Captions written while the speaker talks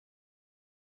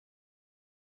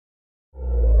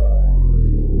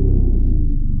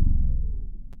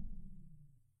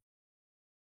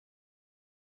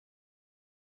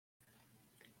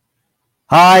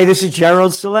Hi, this is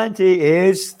Gerald Celente.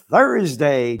 It's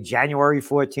Thursday, January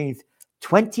 14th,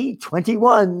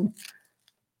 2021.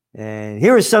 And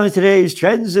here are some of today's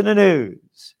trends in the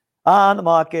news. On the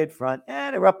market front,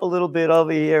 they're up a little bit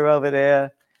over here, over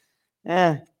there.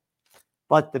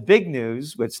 But the big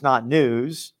news, it's not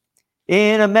news,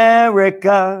 in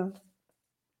America,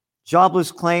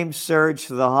 jobless claims surged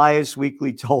to the highest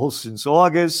weekly toll since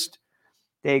August.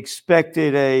 They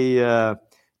expected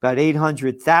about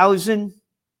 800,000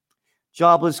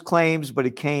 jobless claims, but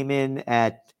it came in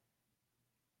at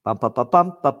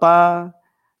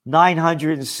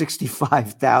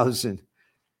 965,000.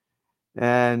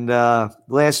 And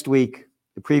last week,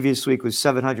 the previous week was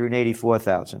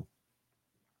 784,000.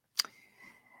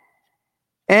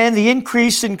 And the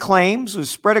increase in claims was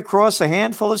spread across a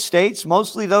handful of states,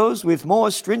 mostly those with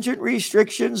more stringent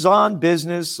restrictions on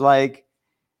business, like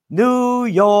New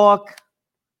York.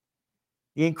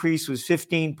 The increase was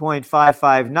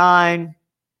 15.559.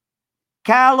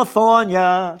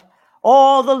 California,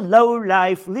 all the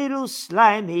low-life, little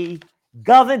slimy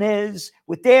governors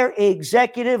with their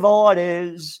executive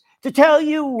orders to tell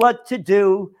you what to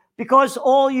do, because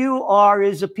all you are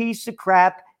is a piece of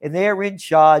crap and they're in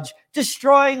charge,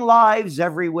 destroying lives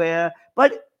everywhere.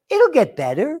 But it'll get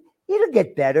better. It'll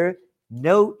get better.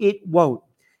 No, it won't.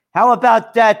 How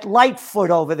about that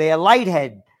Lightfoot over there,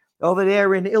 Lighthead, over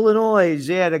there in Illinois?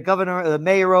 Yeah, the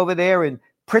mayor over there in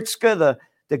Pritzker,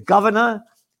 the governor,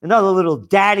 another little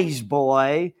daddy's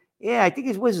boy. Yeah, I think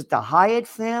it was the Hyatt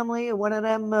family or one of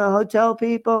them hotel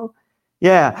people.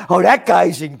 Yeah. Oh, that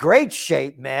guy's in great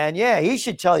shape, man. Yeah, he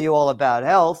should tell you all about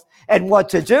health and what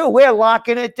to do. We're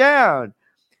locking it down.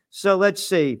 So let's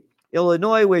see.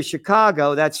 Illinois, where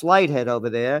Chicago, that's Lighthead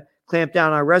over there, clamped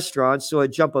down on restaurants, saw a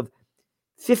jump of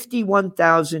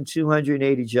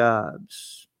 51,280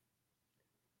 jobs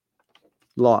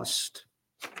lost.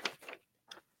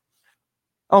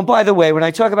 Oh, and by the way, when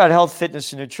I talk about health,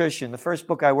 fitness, and nutrition, the first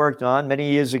book I worked on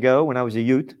many years ago when I was a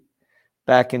youth,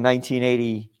 back in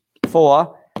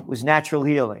 1984, was Natural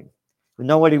Healing.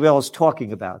 Nobody else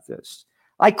talking about this.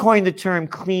 I coined the term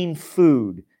clean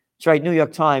food. That's right, New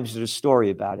York Times did a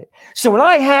story about it. So when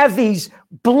I have these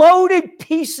bloated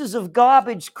pieces of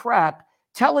garbage crap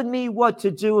telling me what to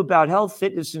do about health,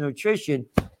 fitness, and nutrition,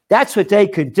 that's what they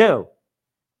could do.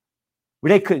 Well,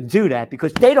 they couldn't do that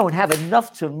because they don't have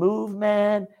enough to move,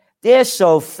 man. They're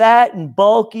so fat and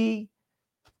bulky.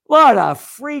 What a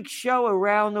freak show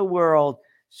around the world,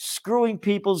 screwing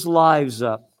people's lives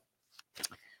up.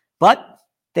 But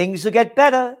things will get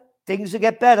better. Things will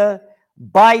get better.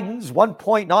 Biden's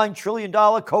 $1.9 trillion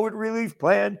COVID relief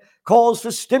plan calls for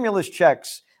stimulus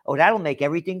checks. Oh, that'll make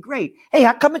everything great. Hey,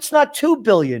 how come it's not $2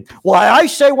 billion? Why, I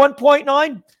say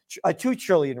 1.9, $2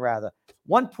 trillion rather.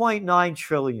 1.9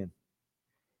 trillion.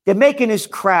 They're making this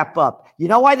crap up. You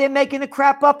know why they're making the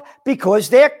crap up? Because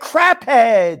they're crap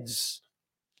heads.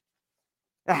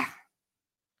 Yeah,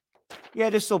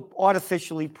 this will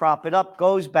artificially prop it up.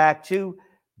 Goes back to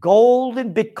gold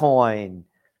and Bitcoin,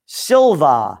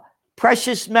 silver,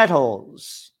 precious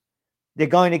metals. They're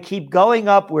going to keep going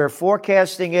up. We're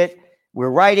forecasting it.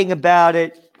 We're writing about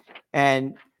it.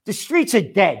 And the streets are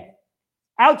dead.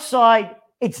 Outside,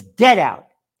 it's dead out.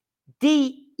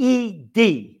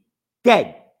 D-E-D.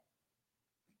 Dead.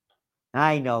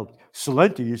 I know.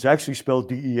 Celente is actually spelled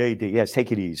D-E-A-D. Yes,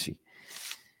 take it easy.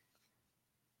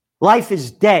 Life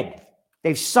is dead.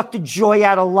 They've sucked the joy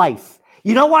out of life.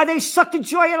 You know why they sucked the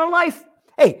joy out of life?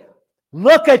 Hey,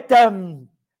 look at them.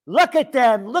 Look at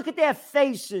them. Look at their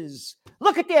faces.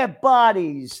 Look at their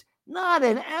bodies. Not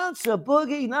an ounce of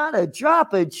boogie, not a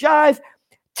drop of jive.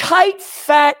 Tight,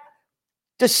 fat,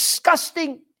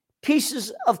 disgusting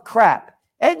pieces of crap.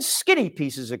 And skinny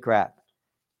pieces of crap.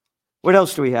 What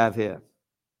else do we have here?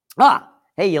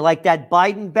 Hey, you like that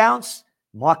Biden bounce?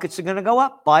 Markets are going to go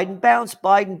up. Biden bounce,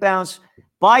 Biden bounce,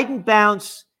 Biden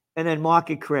bounce, and then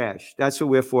market crash. That's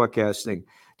what we're forecasting.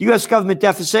 The U.S. government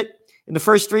deficit in the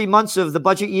first 3 months of the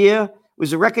budget year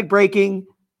was a record-breaking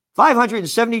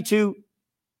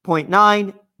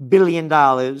 $572.9 billion,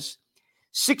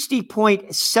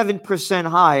 60.7%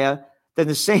 higher than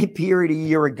the same period a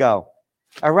year ago.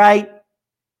 All right?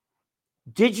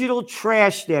 Digital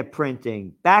trash they're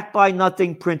printing. Backed by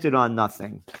nothing, printed on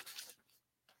nothing.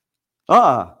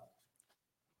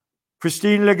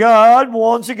 Christine Lagarde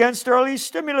warns against early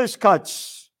stimulus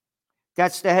cuts.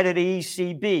 That's the head of the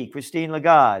ECB, Christine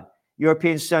Lagarde,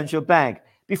 European Central Bank.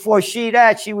 Before she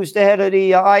was the head of the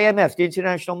IMF, the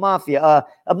International Mafia,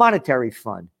 a monetary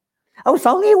fund. Oh, if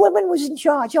only a woman was in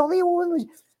charge. Only a woman was.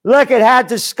 Look at how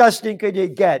disgusting could you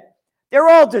get. They're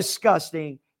all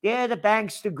disgusting. They're the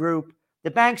bankster group.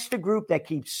 The bankster group that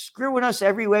keeps screwing us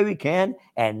every way we can,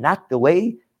 and not the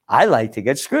way I like to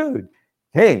get screwed.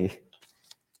 Hey,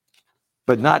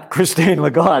 but not Christine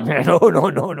Lagarde, man. Oh,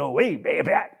 no, wait,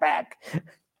 back.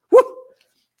 Woo!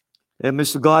 And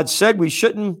Mr. Lagarde said we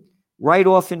shouldn't write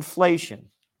off inflation.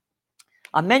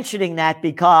 I'm mentioning that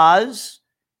because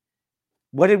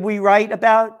what did we write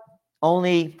about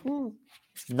only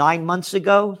 9 months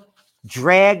ago?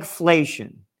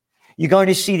 Dragflation. You're going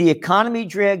to see the economy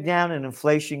drag down and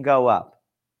inflation go up.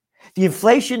 The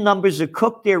inflation numbers are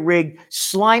cooked, they're rigged.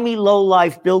 Slimy,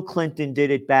 low-life Bill Clinton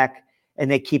did it back, and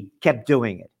they kept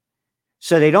doing it.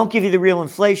 So they don't give you the real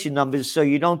inflation numbers, so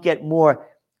you don't get more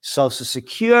Social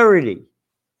Security.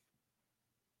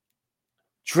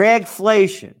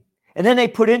 Dragflation. And then they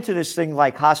put into this thing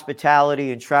like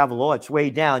hospitality and travel. Oh, it's way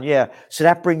down. Yeah. So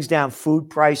that brings down food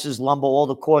prices, lumber, all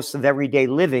the costs of everyday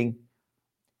living.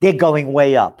 They're going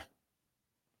way up.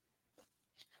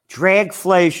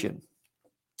 Dragflation.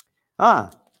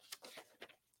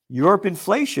 Europe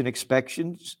inflation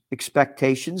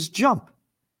expectations jump.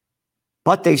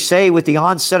 But they say with the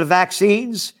onset of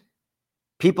vaccines,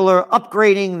 people are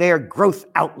upgrading their growth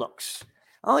outlooks.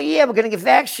 Oh, yeah, we're going to get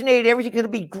vaccinated. Everything's going to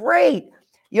be great.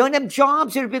 You know, them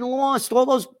jobs that have been lost, all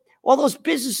those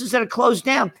businesses that are closed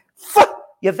down,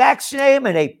 you vaccinate them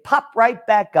and they pop right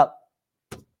back up.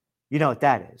 You know what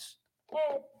that is.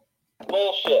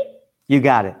 Bullshit. You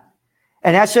got it.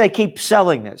 And that's why they keep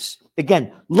selling this.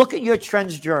 Again, look at your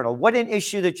Trends Journal. What an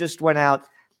issue that just went out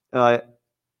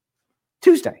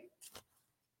Tuesday.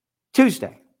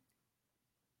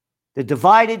 The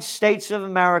Divided States of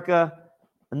America,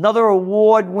 another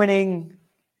award-winning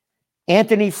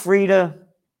Anthony Freda.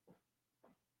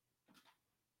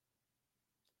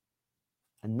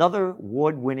 Another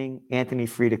award-winning Anthony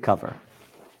Freda cover.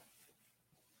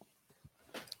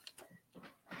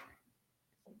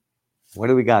 What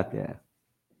do we got there?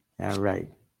 All right.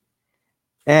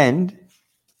 And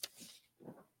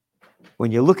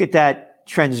when you look at that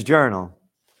Trends Journal,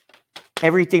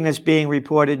 everything that's being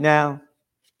reported now,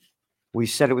 we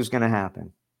said it was going to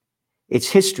happen. It's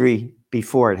history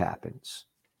before it happens.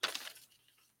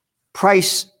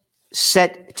 Price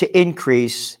set to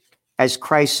increase as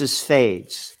crisis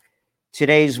fades.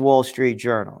 Today's Wall Street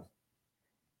Journal.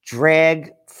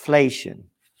 Dragflation.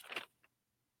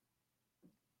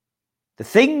 The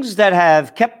things that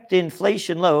have kept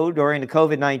inflation low during the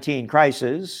COVID-19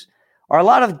 crisis are a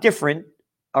lot different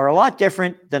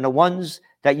than the ones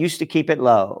that used to keep it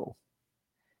low.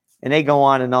 And they go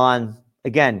on and on.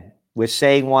 Again, we're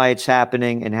saying why it's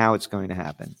happening and how it's going to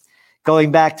happen.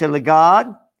 Going back to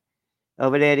Lagarde,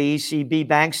 over there, the ECB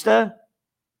bankster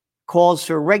calls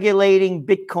for regulating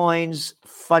Bitcoin's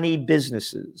funny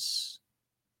businesses.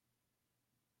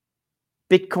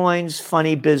 Bitcoin's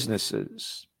funny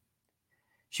businesses.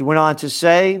 She went on to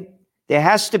say, there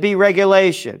has to be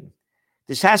regulation.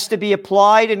 This has to be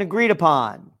applied and agreed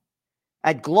upon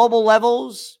at global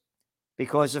levels,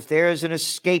 because if there is an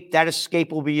escape, that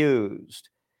escape will be used.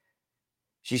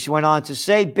 She went on to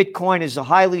say, Bitcoin is a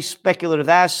highly speculative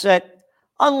asset,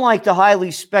 unlike the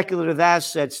highly speculative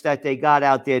assets that they got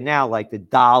out there now, like the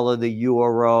dollar, the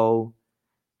euro,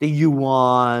 the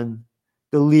yuan,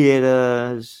 the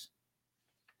liras.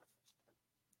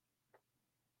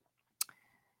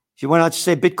 She went on to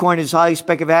say Bitcoin is a highly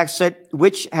speculative asset,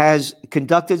 which has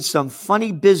conducted some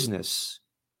funny business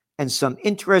and some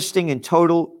interesting and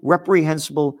total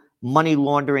reprehensible money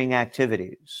laundering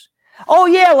activities. Oh,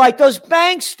 yeah, like those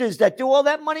banksters that do all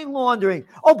that money laundering.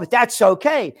 Oh, but that's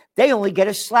okay. They only get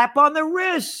a slap on the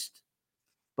wrist.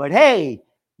 But hey,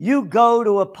 you go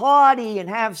to a party and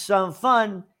have some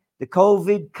fun. The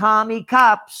COVID commie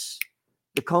cops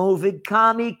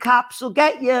will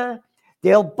get you.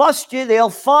 They'll bust you.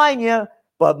 They'll fine you.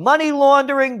 But money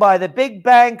laundering by the big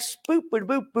banks, boop, boop,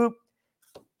 boop, boop.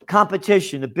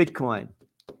 Competition of Bitcoin.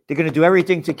 They're going to do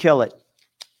everything to kill it.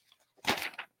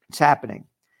 It's happening.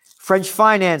 French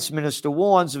finance minister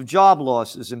warns of job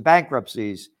losses and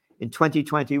bankruptcies in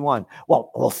 2021.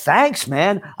 Well, thanks,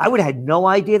 man. I would have had no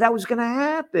idea that was going to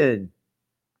happen.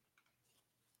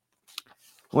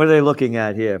 What are they looking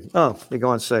at here? Oh, they go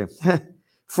on to say,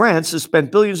 France has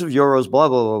spent billions of euros, blah,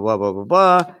 blah, blah, blah, blah, blah,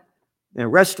 blah,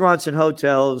 and restaurants and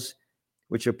hotels,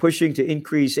 which are pushing to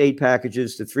increase aid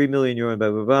packages to 3 million euro,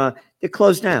 blah, blah, blah, they're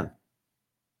closed down.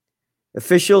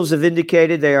 Officials have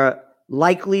indicated they are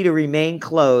likely to remain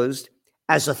closed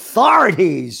as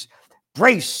authorities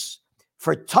brace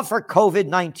for tougher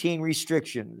COVID-19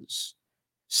 restrictions,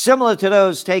 similar to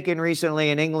those taken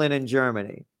recently in England and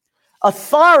Germany.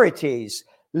 Authorities,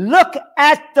 look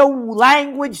at the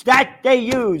language that they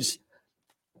use.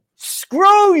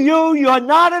 Screw you, you're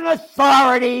not an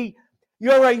authority.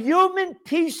 You're a human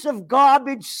piece of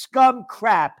garbage scum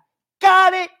crap.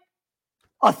 Got it?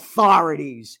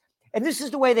 Authorities. And this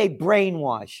is the way they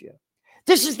brainwash you.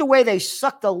 This is the way they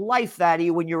suck the life out of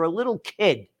you when you're a little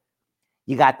kid.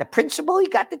 You got the principal, you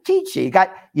got the teacher,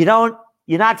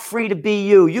 you're not free to be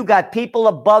you. You got people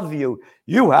above you.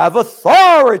 You have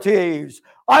authorities.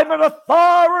 I'm an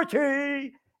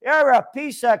authority. You're a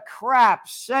piece of crap.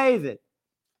 Save it.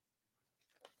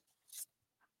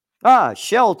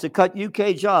 Shell to cut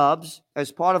UK jobs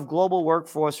as part of global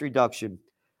workforce reduction.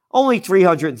 Only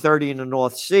 330 in the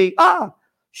North Sea.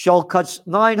 Shell cuts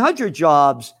 900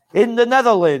 jobs in the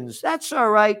Netherlands. That's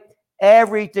all right.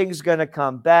 Everything's going to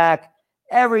come back.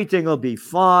 Everything will be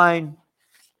fine.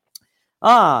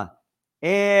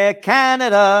 Air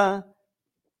Canada,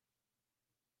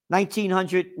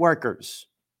 1,900 workers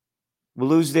will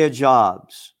lose their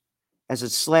jobs as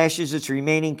it slashes its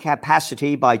remaining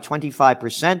capacity by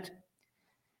 25%.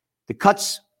 The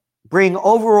cuts bring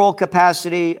overall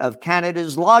capacity of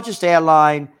Canada's largest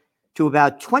airline to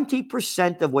about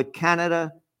 20% of what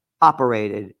Canada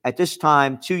operated at this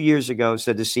time 2 years ago,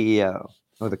 said the CEO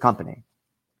of the company.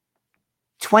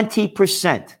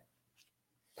 20%.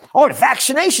 Oh, the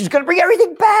vaccination is going to bring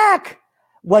everything back.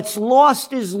 What's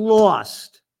lost is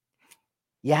lost.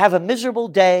 You have a miserable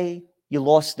day. You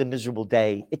lost the miserable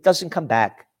day. It doesn't come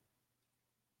back.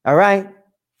 All right?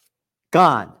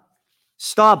 Gone.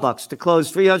 Starbucks to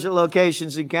close 300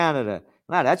 locations in Canada.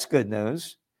 Wow, that's good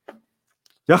news.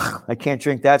 Ugh, I can't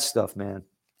drink that stuff, man.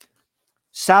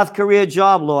 South Korea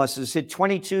job losses hit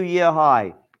 22-year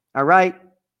high. All right?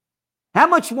 How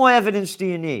much more evidence do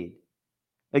you need?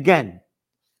 Again,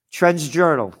 Trends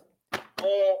Journal.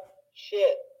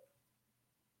 Bullshit.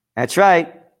 That's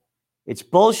right. It's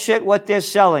bullshit what they're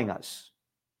selling us.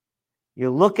 You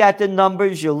look at the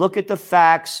numbers, you look at the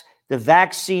facts. The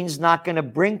vaccine's not going to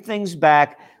bring things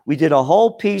back. We did a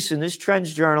whole piece in this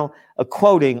Trends Journal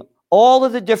quoting all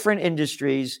of the different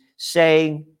industries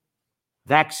saying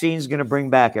vaccine's going to bring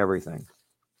back everything.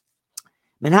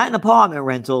 Manhattan apartment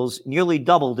rentals nearly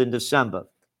doubled in December.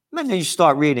 And then you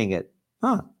start reading it.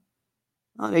 Oh,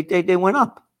 they went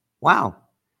up. Wow.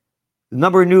 The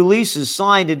number of new leases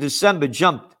signed in December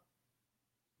jumped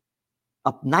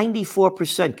up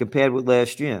 94% compared with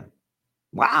last year.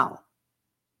 Wow.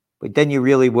 But then you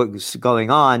really what's going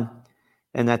on,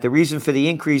 and that the reason for the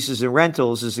increases in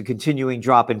rentals is a continuing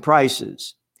drop in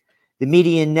prices. The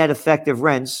median net effective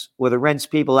rents, or the rents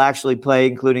people actually pay,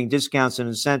 including discounts and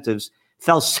incentives,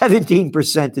 fell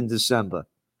 17% in December.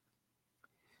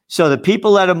 So the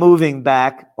people that are moving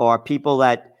back are people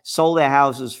that sold their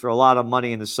houses for a lot of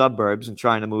money in the suburbs and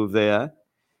trying to move there.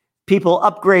 People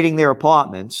upgrading their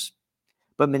apartments.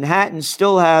 But Manhattan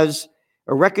still has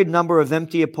a record number of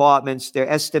empty apartments. They're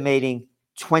estimating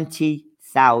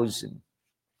 20,000.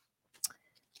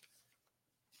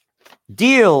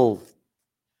 Deal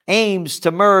aims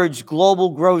to merge global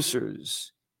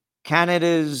grocers.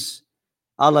 Canada's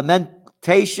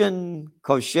Alimentation,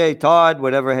 Couche-Tard,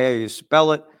 whatever how you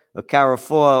spell it, or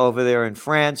Carrefour over there in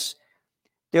France.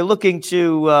 They're looking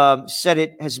to said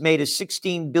it has made a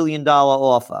 $16 billion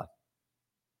offer,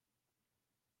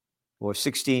 or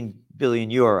 16 billion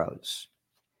euros.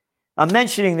 I'm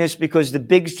mentioning this because the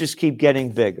bigs just keep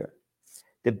getting bigger.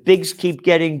 The bigs keep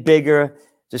getting bigger.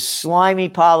 The slimy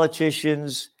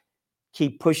politicians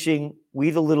keep pushing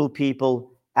we the little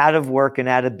people out of work and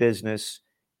out of business,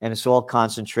 and it's all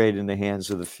concentrated in the hands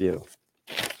of the few.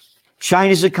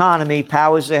 China's economy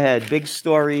powers ahead. Big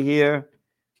story here.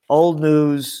 Old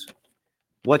news.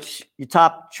 What's your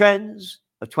top trends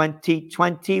of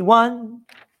 2021?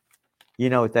 You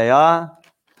know what they are.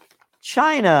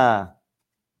 China.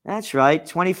 That's right,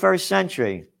 21st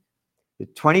century. The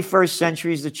 21st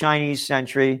century is the Chinese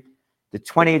century. The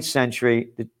 20th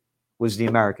century was the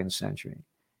American century.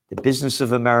 The business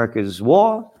of America's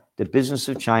war, the business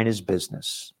of China's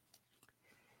business.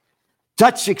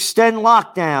 Dutch extend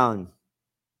lockdown.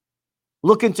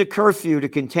 Look into curfew to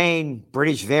contain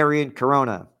British variant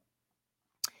corona.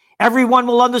 Everyone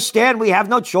will understand we have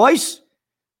no choice.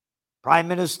 Prime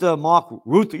Minister Mark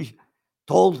Rutte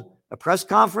told a press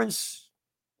conference.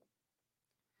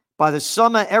 By the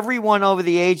summer, everyone over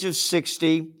the age of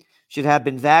 60 should have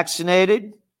been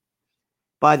vaccinated.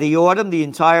 By the autumn, the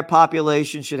entire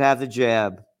population should have the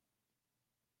jab.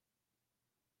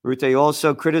 Rutte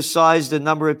also criticized the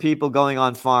number of people going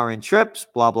on foreign trips,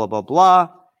 blah, blah, blah, blah.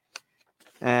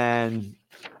 And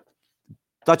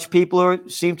Dutch people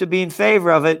seem to be in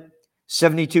favor of it.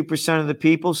 72% of the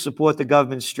people support the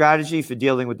government's strategy for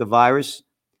dealing with the virus.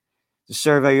 The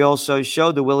survey also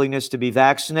showed the willingness to be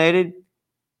vaccinated,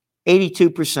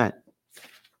 82%.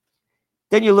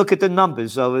 Then you look at the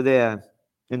numbers over there.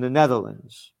 in the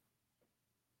Netherlands.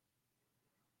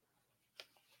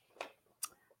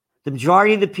 The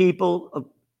majority of the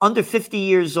people under 50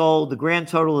 years old, the grand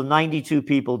total of 92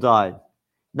 people died.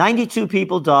 92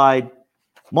 people died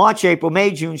March, April,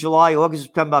 May, June, July, August,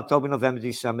 September, October, November,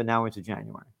 December, now into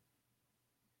January.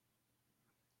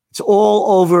 It's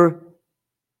all over,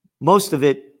 most of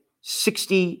it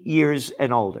 60 years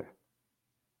and older.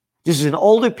 This is an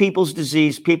older people's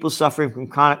disease, people suffering from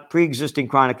pre-existing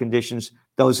chronic conditions.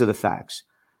 Those are the facts.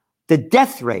 The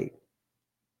death rate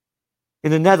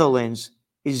in the Netherlands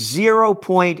is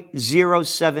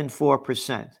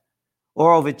 0.074%.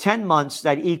 Or over 10 months,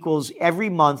 that equals every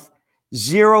month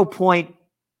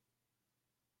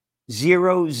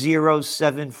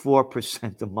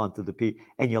 0.0074% a month of the people.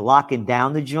 And you're locking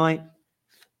down the joint?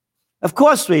 Of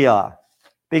course we are,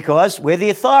 because we're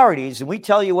the authorities and we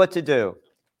tell you what to do.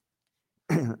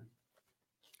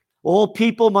 All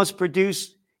people must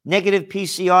produce negative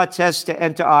PCR tests to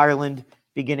enter Ireland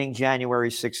beginning January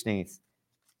 16th.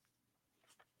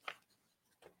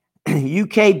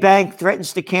 UK bank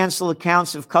threatens to cancel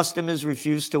accounts if customers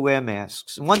refuse to wear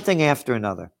masks. One thing after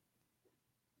another.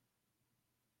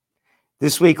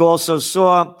 This week also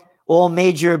saw all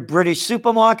major British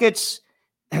supermarkets,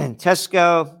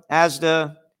 Tesco,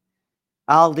 Asda,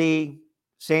 Aldi,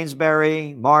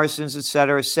 Sainsbury, Morrison's,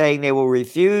 etc., saying they will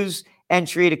refuse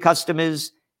entry to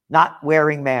customers not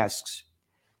wearing masks.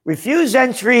 Refuse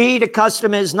entry to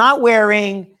customers not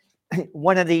wearing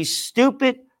one of these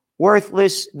stupid,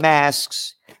 worthless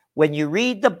masks. When you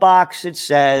read the box, it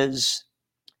says,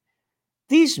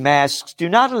 these masks do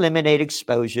not eliminate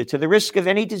exposure to the risk of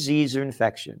any disease or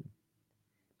infection,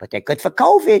 but they're good for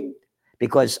COVID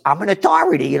because I'm an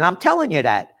authority and I'm telling you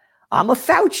that. I'm a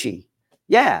Fauci.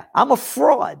 Yeah, I'm a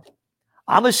fraud.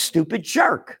 I'm a stupid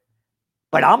jerk.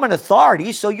 But I'm an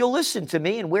authority, so you'll listen to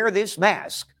me and wear this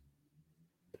mask.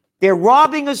 They're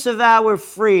robbing us of our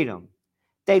freedom.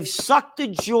 They've sucked the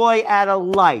joy out of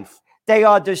life. They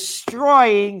are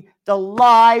destroying the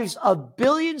lives of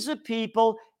billions of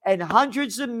people and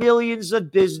hundreds of millions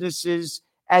of businesses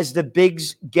as the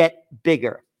bigs get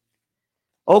bigger.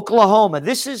 Oklahoma,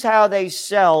 this is how they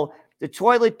sell the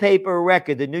toilet paper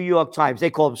record, the New York Times.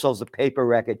 They call themselves the paper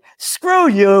record. Screw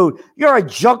you. You're a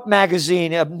junk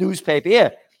magazine, a newspaper.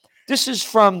 Here, this is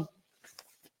from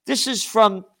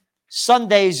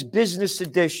Sunday's business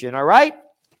edition, all right?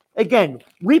 Again,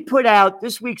 we put out,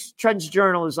 this week's Trends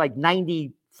Journal is like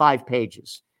 95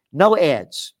 pages. No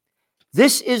ads.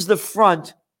 This is the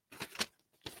front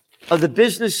of the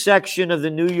business section of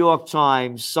the New York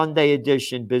Times Sunday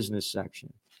edition business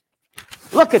section.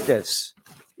 Look at this.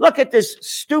 Look at this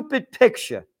stupid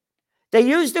picture. They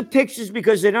use the pictures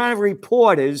because they don't have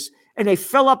reporters and they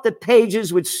fill up the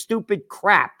pages with stupid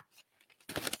crap.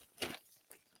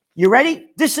 You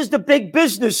ready? This is the big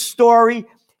business story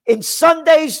in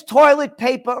Sunday's toilet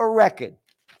paper record.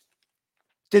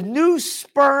 The new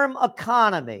sperm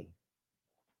economy.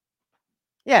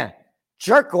 Yeah,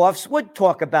 jerk-offs would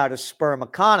talk about a sperm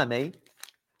economy.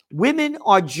 Women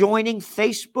are joining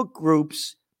Facebook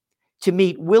groups to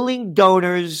meet willing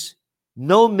donors,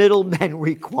 no middlemen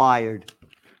required.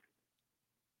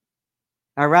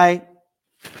 All right?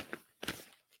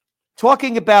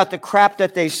 Talking about the crap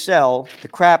that they sell, the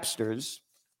crapsters,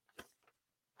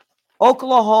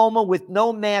 Oklahoma with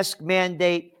no mask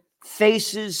mandate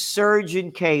faces surge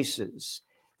in cases.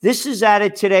 This is out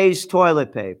of today's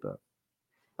toilet paper.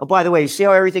 Oh, by the way, see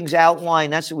how everything's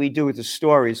outlined? That's what we do with the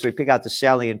stories. So we pick out the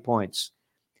salient points.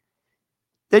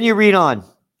 Then you read on.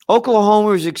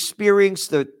 Oklahoma has experienced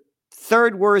the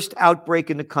third worst outbreak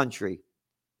in the country.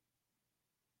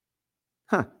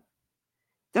 Then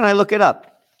I look it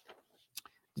up.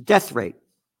 The death rate.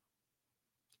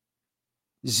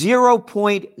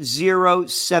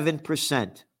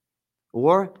 0.07%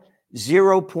 or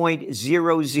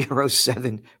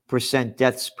 0.007%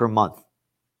 deaths per month.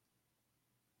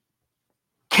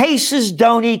 Cases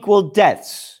don't equal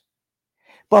deaths.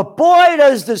 But boy,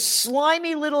 does the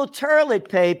slimy little toilet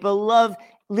paper love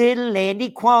little Andy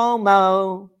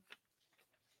Cuomo,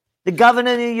 the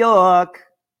governor of New York.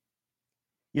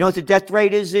 You know what the death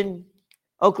rate is in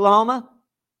Oklahoma?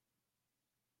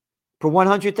 Per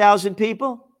 100,000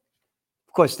 people?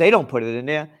 Of course, they don't put it in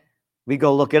there. We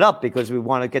go look it up because we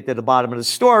want to get to the bottom of the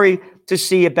story to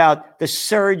see about the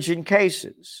surge in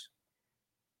cases.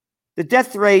 The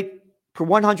death rate per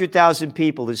 100,000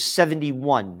 people is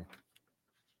 71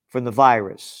 from the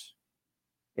virus.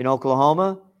 In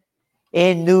Oklahoma,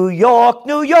 in New York,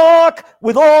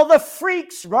 with all the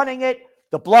freaks running it,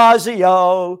 de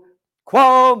Blasio,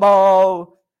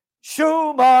 Cuomo,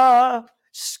 Schumer,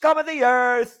 scum of the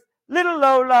earth, little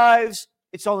lowlives,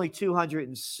 it's only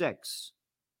 206.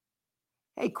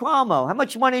 Hey, Cuomo, how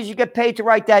much money did you get paid to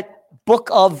write that book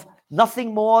of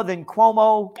nothing more than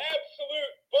Cuomo?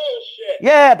 Absolute bullshit.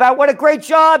 Yeah, about what a great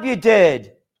job you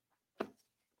did.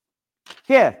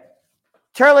 Here,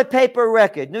 toilet paper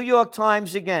record, New York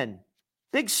Times again.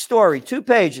 Big story, 2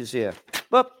 pages here.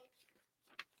 Boop.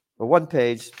 Or 1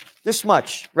 page, this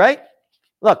much, right?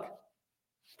 Look,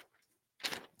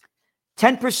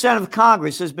 10% of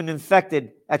Congress has been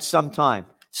infected at some time.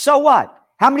 So what?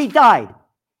 How many died?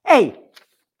 Hey,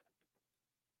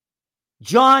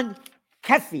 John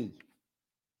Keffy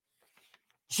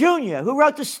Jr., who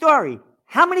wrote the story,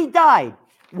 how many died?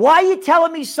 Why are you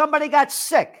telling me somebody got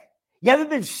sick? You ever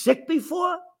been sick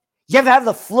before? You ever have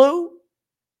the flu?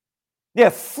 Yeah,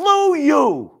 flu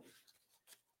you.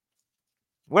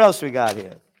 What else we got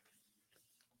here?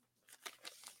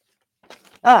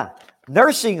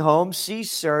 Nursing homes see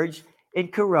surge in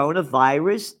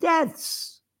coronavirus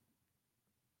deaths.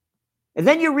 And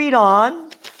then you read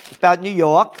on about New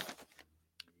York.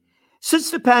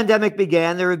 Since the pandemic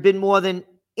began, there have been more than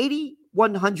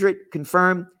 8,100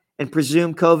 confirmed and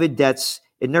presumed COVID deaths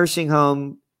in nursing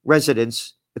home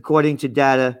residents, according to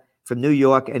data from New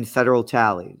York and federal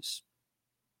tallies.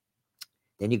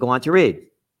 Then you go on to read.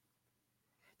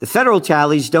 The federal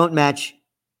tallies don't match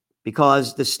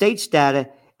because the state's data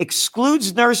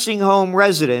excludes nursing home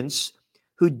residents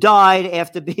who died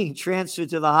after being transferred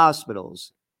to the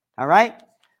hospitals. All right?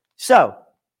 So,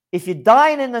 if you're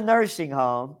dying in the nursing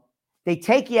home, they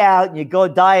take you out and you go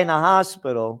die in the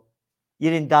hospital. You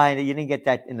didn't get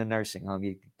that in the nursing home.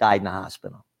 You died in the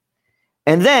hospital.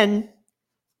 And then,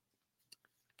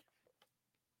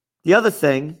 the other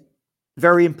thing,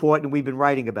 very important, we've been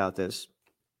writing about this.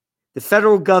 The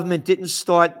federal government didn't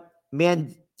start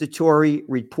mandatory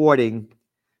reporting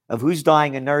of who's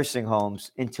dying in nursing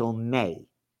homes until May.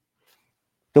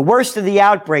 The worst of the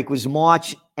outbreak was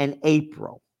March and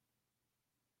April.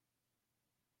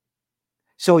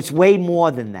 So it's way more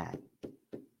than that.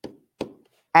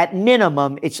 At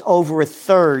minimum, it's over a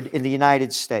third in the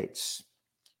United States.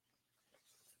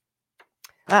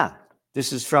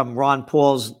 This is from Ron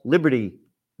Paul's Liberty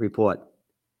Report.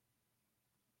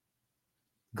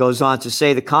 Goes on to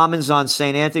say the Commons on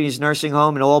St. Anthony's Nursing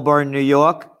Home in Auburn, New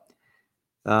York.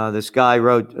 This guy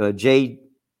wrote,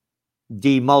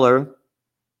 J.D. Muller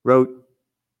wrote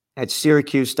at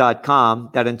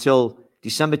Syracuse.com that until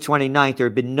December 29th, there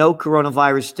had been no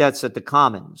coronavirus deaths at the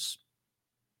Commons.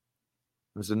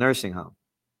 It was a nursing home.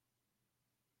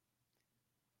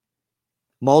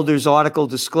 Mulder's article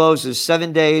discloses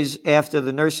 7 days after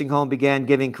the nursing home began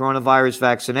giving coronavirus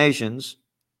vaccinations,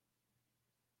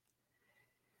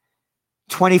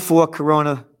 24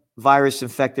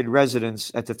 coronavirus-infected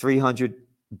residents at the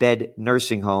 300-bed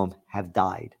nursing home have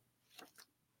died.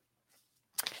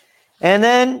 And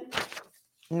then,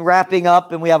 wrapping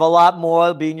up, and we have a lot more,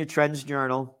 it'll be in your Trends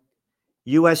Journal,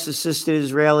 U.S.-assisted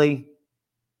Israeli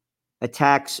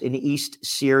attacks in East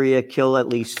Syria kill at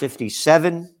least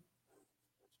 57.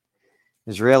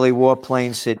 Israeli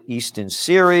warplanes hit eastern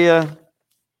Syria.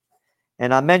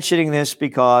 And I'm mentioning this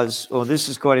because, this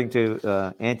is according to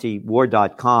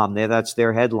antiwar.com. That's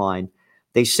their headline.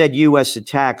 They said U.S.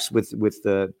 attacks with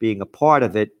being a part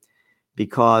of it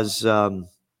because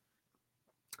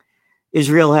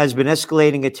Israel has been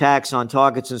escalating attacks on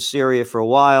targets in Syria for a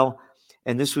while,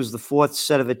 and this was the 4th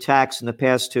set of attacks in the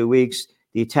past 2 weeks.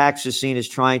 The attacks are seen as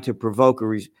trying to provoke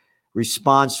a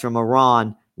response from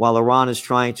Iran, while Iran is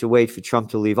trying to wait for Trump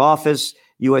to leave office.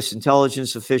 U.S.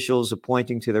 intelligence officials are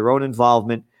pointing to their own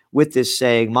involvement with this,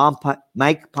 saying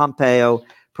Mike Pompeo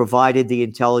provided the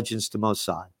intelligence to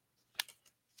Mossad.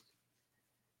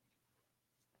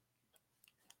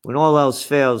 When all else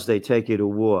fails, they take you to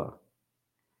war.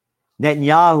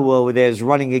 Netanyahu over there is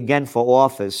running again for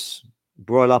office,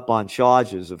 brought up on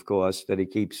charges, of course, that he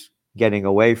keeps getting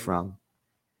away from.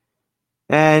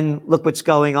 And look what's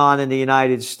going on in the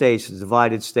United States, the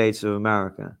divided states of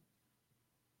America.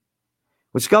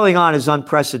 What's going on is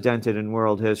unprecedented in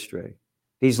world history.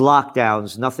 These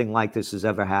lockdowns, nothing like this has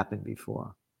ever happened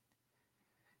before.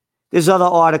 There's other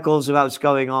articles about what's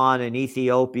going on in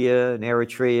Ethiopia and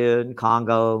Eritrea and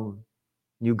Congo,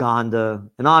 Uganda,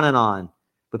 and on and on.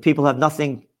 But people have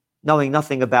knowing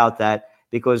nothing about that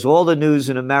because all the news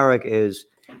in America is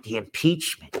the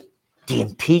impeachment, the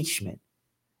impeachment.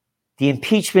 The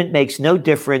impeachment makes no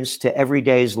difference to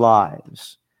everyday's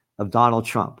lives of Donald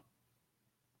Trump.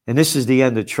 And this is the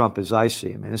end of Trump as I see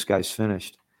him. This guy's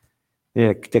finished.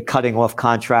 They're cutting off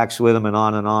contracts with him and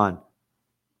on and on.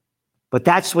 But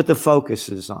that's what the focus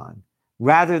is on,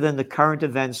 rather than the current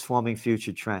events forming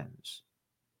future trends.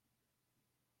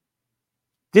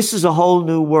 This is a whole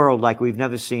new world like we've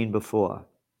never seen before.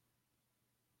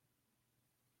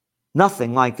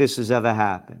 Nothing like this has ever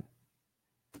happened.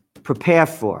 Prepare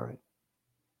for it.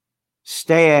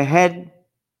 Stay ahead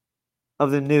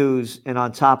of the news and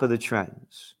on top of the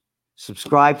trends.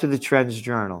 Subscribe to the Trends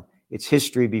Journal. It's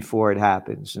history before it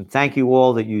happens. And thank you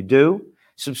all that you do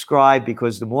subscribe,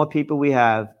 because the more people we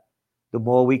have, the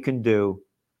more we can do.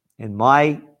 And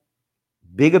my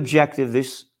big objective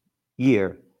this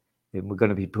year, and we're going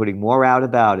to be putting more out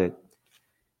about it,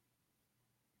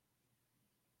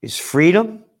 is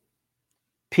freedom,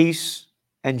 peace,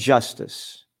 and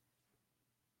justice.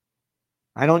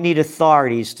 I don't need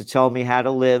authorities to tell me how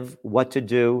to live, what to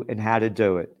do, and how to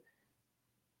do it.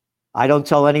 I don't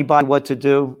tell anybody what to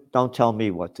do. Don't tell me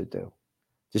what to do.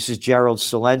 This is Gerald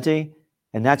Celente,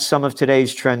 and that's some of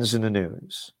today's trends in the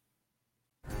news.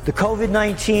 The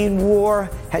COVID-19 war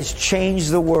has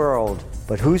changed the world,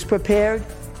 but who's prepared?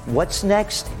 What's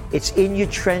next? It's in your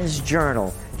Trends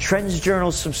Journal. Trends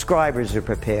Journal subscribers are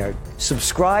prepared.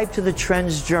 Subscribe to the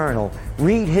Trends Journal.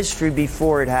 Read history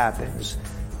before it happens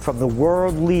from the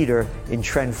world leader in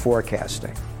trend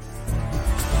forecasting.